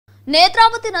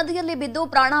ನೇತ್ರಾವತಿ ನದಿಯಲ್ಲಿ ಬಿದ್ದು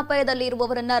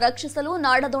ಪ್ರಾಣಾಪಾಯದಲ್ಲಿರುವವರನ್ನ ರಕ್ಷಿಸಲು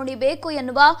ನಾಡದೋಣಿ ಬೇಕು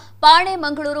ಎನ್ನುವ ಪಾಣೆ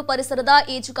ಮಂಗಳೂರು ಪರಿಸರದ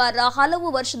ಈಜುಗಾರರ ಹಲವು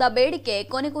ವರ್ಷದ ಬೇಡಿಕೆ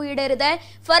ಕೊನೆಗೂ ಈಡೇರಿದೆ.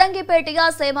 ಫರಂಗಿಪೇಟೆಯ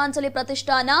ಸೇವಾಂಜಲಿ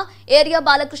ಪ್ರತಿಷ್ಠಾನ, ಏರಿಯಾ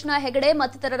ಬಾಲಕೃಷ್ಣ ಹೆಗಡೆ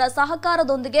ಮತ್ತಿತರರ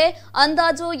ಸಹಕಾರದೊಂದಿಗೆ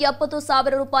ಅಂದಾಜು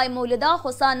 70,000 ರೂಪಾಯಿ ಮೌಲ್ಯದ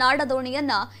ಹೊಸ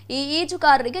ನಾಡದೋಣಿಯನ್ನ ಈ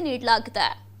ಈಜುಗಾರರಿಗೆ ನೀಡಲಾಗಿದೆ.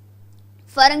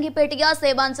 ಫರಂಗಿಪೇಟೆಯ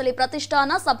ಸೇವಾಂಜಲಿ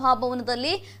ಪ್ರತಿಷ್ಠಾನ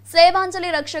ಸಭಾಭವನದಲ್ಲಿ ಸೇವಾಂಜಲಿ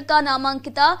ರಕ್ಷಕ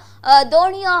ನಾಮಾಂಕಿತ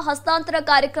ದೋಣಿಯ ಹಸ್ತಾಂತರ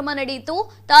ಕಾರ್ಯಕ್ರಮ ನಡೆಯಿತು.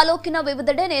 ತಾಲೂಕಿನ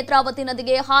ವಿವಿಧೆಡೆ ನೇತ್ರಾವತಿ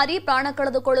ನದಿಗೆ ಹಾರಿ ಪ್ರಾಣ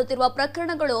ಕಳೆದುಕೊಳ್ಳುತ್ತಿರುವ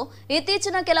ಪ್ರಕರಣಗಳು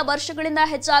ಇತ್ತೀಚಿನ ಕೆಲ ವರ್ಷಗಳಿಂದ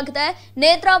ಹೆಚ್ಚಾಗಿದೆ.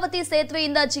 ನೇತ್ರಾವತಿ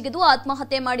ಸೇತುವೆಯಿಂದ ಜಿಗಿದು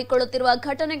ಆತ್ಮಹತ್ಯೆ ಮಾಡಿಕೊಳ್ಳುತ್ತಿರುವ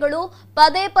ಘಟನೆಗಳು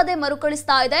ಪದೇ ಪದೇ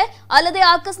ಮರುಕಳಿಸ್ತಾ ಇದೆ. ಅಲ್ಲದೆ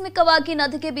ಆಕಸ್ಮಿಕವಾಗಿ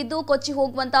ನದಿಗೆ ಬಿದ್ದು ಕೊಚ್ಚಿ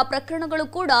ಹೋಗುವಂತಹ ಪ್ರಕರಣಗಳು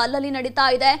ಕೂಡ ಅಲ್ಲಲ್ಲಿ ನಡೀತಾ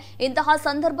ಇದೆ. ಇಂತಹ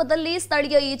ಸಂದರ್ಭದಲ್ಲಿ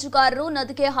ಸ್ಥಳೀಯ ಈಜುಗಾರರು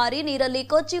ನದಿಗೆ ಹಾರಿ ನೀರಲ್ಲಿ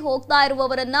ಕೊಚ್ಚಿ ಹೋಗ್ತಾ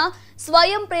ಇರುವವರನ್ನ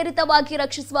ಸ್ವಯಂ ಪ್ರೇರಿತವಾಗಿ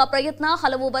ರಕ್ಷಿಸುವ ಪ್ರಯತ್ನ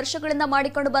ಹಲವು ವರ್ಷಗಳಿಂದ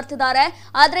ಮಾಡಿಕೊಂಡು ಬರ್ತಿದ್ದಾರೆ.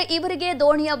 ಆದರೆ ಇವರಿಗೆ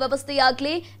ದೋಣಿಯ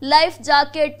ವ್ಯವಸ್ಥೆಯಾಗ್ಲಿ, ಲೈಫ್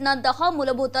ಜಾಕೆಟ್ ನಂತಹ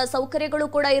ಮೂಲಭೂತ ಸೌಕರ್ಯಗಳು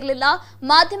ಕೂಡ ಇರಲಿಲ್ಲ.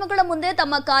 ಮಾಧ್ಯಮಗಳ ಮುಂದೆ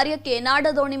ತಮ್ಮ ಕಾರ್ಯಕ್ಕೆ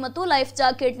ನಾಡದೋಣಿ ಮತ್ತು ಲೈಫ್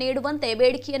ಜಾಕೆಟ್ ನೀಡುವಂತೆ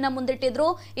ಬೇಡಿಕೆಯನ್ನ ಮುಂದಿಟ್ಟಿದ್ರು.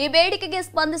 ಈ ಬೇಡಿಕೆಗೆ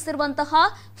ಸ್ಪಂದಿಸಿರುವಂತಹ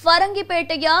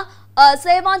ಫರಂಗಿಪೇಟೆಯ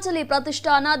ಸೇವಾಂಜಲಿ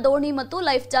ಪ್ರತಿಷ್ಠಾನ ದೋಣಿ ಮತ್ತು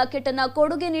ಲೈಫ್ ಜಾಕೆಟ್ ಅನ್ನ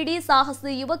ಕೊಡುಗೆ ನೀಡಿ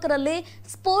ಸಾಹಸಿ ಯುವಕರಲ್ಲಿ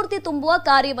ಸ್ಫೂರ್ತಿ ತುಂಬುವ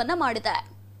ಕಾರ್ಯವನ್ನ ಮಾಡಿದೆ.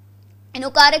 ಇನ್ನು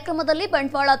ಕಾರ್ಯಕ್ರಮದಲ್ಲಿ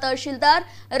ಬಂಟ್ವಾಳ ತಹಶೀಲ್ದಾರ್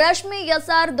ರಶ್ಮಿ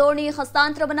ಎಸ್ಆರ್ ದೋಣಿ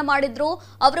ಹಸ್ತಾಂತರವನ್ನ ಮಾಡಿದ್ರು.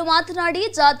 ಅವರು ಮಾತನಾಡಿ,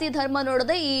 ಜಾತಿ ಧರ್ಮ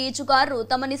ನೋಡದೆ ಈ ಈಜುಗಾರರು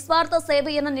ತಮ್ಮ ನಿಸ್ವಾರ್ಥ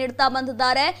ಸೇವೆಯನ್ನು ನೀಡುತ್ತಾ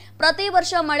ಬಂದಿದ್ದಾರೆ. ಪ್ರತಿ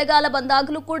ವರ್ಷ ಮಳೆಗಾಲ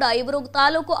ಬಂದಾಗಲೂ ಕೂಡ ಇವರು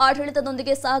ತಾಲೂಕು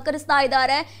ಆಡಳಿತದೊಂದಿಗೆ ಸಹಕರಿಸ್ತಾ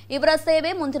ಇದ್ದಾರೆ. ಇವರ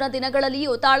ಸೇವೆ ಮುಂದಿನ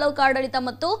ದಿನಗಳಲ್ಲಿಯೂ ತಾಲೂಕು ಆಡಳಿತ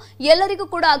ಮತ್ತು ಎಲ್ಲರಿಗೂ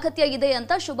ಕೂಡ ಅಗತ್ಯ ಇದೆ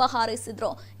ಅಂತ ಶುಭ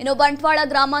ಹಾರೈಸಿದ್ರು. ಇನ್ನು ಬಂಟ್ವಾಳ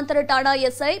ಗ್ರಾಮಾಂತರ ಠಾಣಾ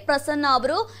ಎಸ್ಐ ಪ್ರಸನ್ನ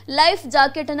ಅವರು ಲೈಫ್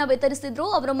ಜಾಕೆಟ್ ಅನ್ನು ವಿತರಿಸಿದ್ರು.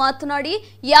 ಅವರು ಮಾತನಾಡಿ,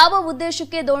 ಯಾವ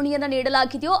ಉದ್ದೇಶಕ್ಕೆ ದೋಣಿಯನ್ನ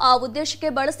ನೀಡಲಾಗಿದೆಯೋ ಆ ಉದ್ದೇಶಕ್ಕೆ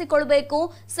ಬಳಸಿಕೊಳ್ಳಬೇಕು.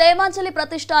 ಸೇವಾಂಜಲಿ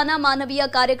ಪ್ರತಿಷ್ಠಾನ ಮಾನವೀಯ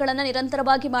ಕಾರ್ಯಗಳನ್ನು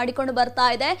ನಿರಂತರವಾಗಿ ಮಾಡಿಕೊಂಡು ಬರ್ತಾ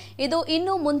ಇದೆ. ಇದು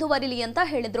ಇನ್ನೂ ಮುಂದುವರಿಲಿ ಅಂತ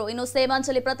ಹೇಳಿದ್ರು. ಇನ್ನು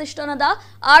ಸೇವಾಂಜಲಿ ಪ್ರತಿಷ್ಠಾನದ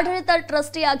ಆಡಳಿತ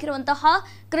ಟ್ರಸ್ಟಿ ಆಗಿರುವಂತಹ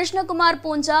ಕೃಷ್ಣಕುಮಾರ್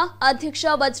ಪೂಂಜಾ, ಅಧ್ಯಕ್ಷ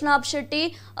ವಜ್ನಾಬ್ ಶೆಟ್ಟಿ,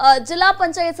 ಜಿಲ್ಲಾ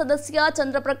ಪಂಚಾಯತ್ ಸದಸ್ಯ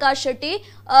ಚಂದ್ರಪ್ರಕಾಶ್ ಶೆಟ್ಟಿ,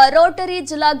 ರೋಟರಿ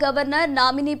ಜಿಲ್ಲಾ ಗವರ್ನರ್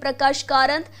ನಾಮಿನಿ ಪ್ರಕಾಶ್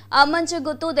ಕಾರಂತ್,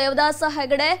 ಅಮ್ಮಂಜಗುತ್ತು ದೇವದಾಸ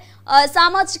ಹೆಗಡೆ,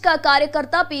 ಸಾಮಾಜಿಕ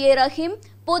ಕಾರ್ಯಕರ್ತ ಪಿಎ ರಹೀಂ,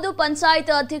 ಪುದು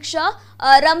ಪಂಚಾಯತ್ ಅಧ್ಯಕ್ಷ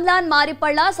ರಮ್ಲಾನ್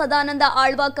ಮಾರಿಪಳ್ಳ, ಸದಾನಂದ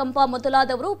ಆಳ್ವ ಕಂಪ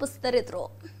ಮೊದಲಾದವರು ಉಪಸ್ಥಿತರಿದ್ದರು.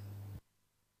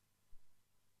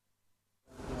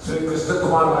 ಶ್ರೀ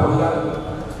ಕೃಷ್ಣಕುಮಾರ್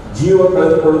ಜೀವ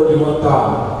ಕಳೆದುಕೊಳ್ಳುತ್ತಿರುವಂತಹ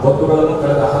ಬಂಧುಗಳನ್ನು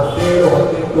ಕಳೆದ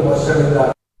 17-18 ವರ್ಷಗಳಿಂದ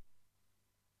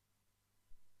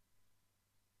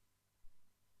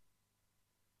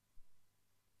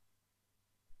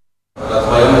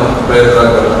ಸ್ವಯಂ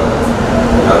ಪ್ರೇರಿತರಾಗಬೇಕು.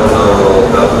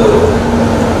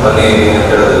 ಬನ್ನಿ ಅಂತ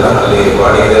ಹೇಳೋದಿಲ್ಲ, ಅಲ್ಲಿ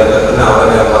ಬಾಡಿ ಇದೆ ಅಂತಂದ್ರೆ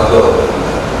ಅವರೇ ಮೊದಲು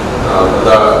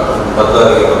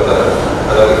ಬದ್ಧರಿಗೆ ಬರ್ತಾರೆ.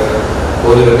 ಹಾಗಾಗಿ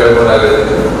ಕೂಲಿಗೆ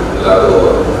ಕೇಳ್ಕೊಂಡಾಗಿರುತ್ತೆ, ಇಲ್ಲ ಅದು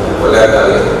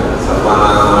ಒಳ್ಳೆಯದಾಗಲಿ ಸನ್ಮಾನ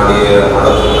ಮಾಡಿ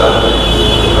ಮಾಡೋದ್ರಿಂದ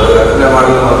ಅವರು ರಕ್ಷಣೆ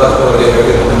ಮಾಡಿ ಮತ್ತಷ್ಟು ಅವರಿಗೆ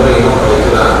ಬೇಕಿದ್ರೆ ಇನ್ನೂ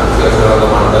ಹೆಚ್ಚಿನ ಕೆಲಸಗಳನ್ನು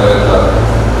ಮಾಡ್ತಾರೆ ಅಂತ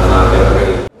ನಾನು ಹೇಳಿ.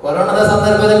 ಕೊರೋನಾದ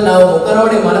ಸಂದರ್ಭದಲ್ಲಿ ನಾವು ಮುಖ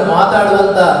ನೋಡಿ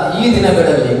ಮಾತಾಡುವಂತ ಈ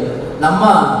ದಿನಗಳಲ್ಲಿ, ನಮ್ಮ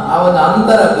ಆ ಒಂದು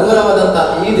ಅಂತರ ದೂರವಾದಂತ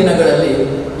ಈ ದಿನಗಳಲ್ಲಿ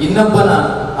ಇನ್ನೊಬ್ಬನ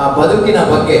ಆ ಬದುಕಿನ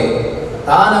ಬಗ್ಗೆ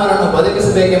ತಾನವರನ್ನು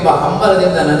ಬದುಕಿಸಬೇಕೆಂಬ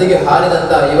ಹಂಬಲದಿಂದ ನದಿಗೆ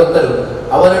ಹಾರಿದಂತ ಯುವಕರು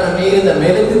ಅವರನ್ನು ನೀರಿಂದ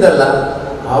ಮೇಲೆತ್ತಿದ್ದಲ್ಲ,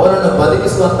 ಅವರನ್ನು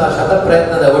ಬದುಕಿಸುವಂತಹ ಶತ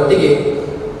ಪ್ರಯತ್ನದ ಒಟ್ಟಿಗೆ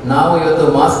ನಾವು ಇವತ್ತು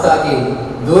ಮಾಸ್ಕ್ ಆಗಿ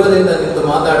ದೂರದಿಂದ ನಿಂತು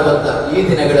ಮಾತಾಡುವಂತ ಈ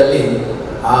ದಿನಗಳಲ್ಲಿ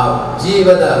ಆ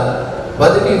ಜೀವದ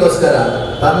ಬದುಕಿಗೋಸ್ಕರ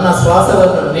ತನ್ನ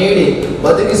ಶ್ವಾಸವನ್ನು ನೀಡಿ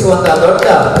ಬದುಕಿಸುವಂತಹ ದೊಡ್ಡ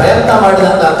ಪ್ರಯತ್ನ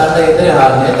ಮಾಡಿದಂತಹ ತಂಡ ಇದ್ರೆ ಆ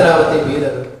ನೇತ್ರಾವತಿ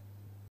ಬೀದರು.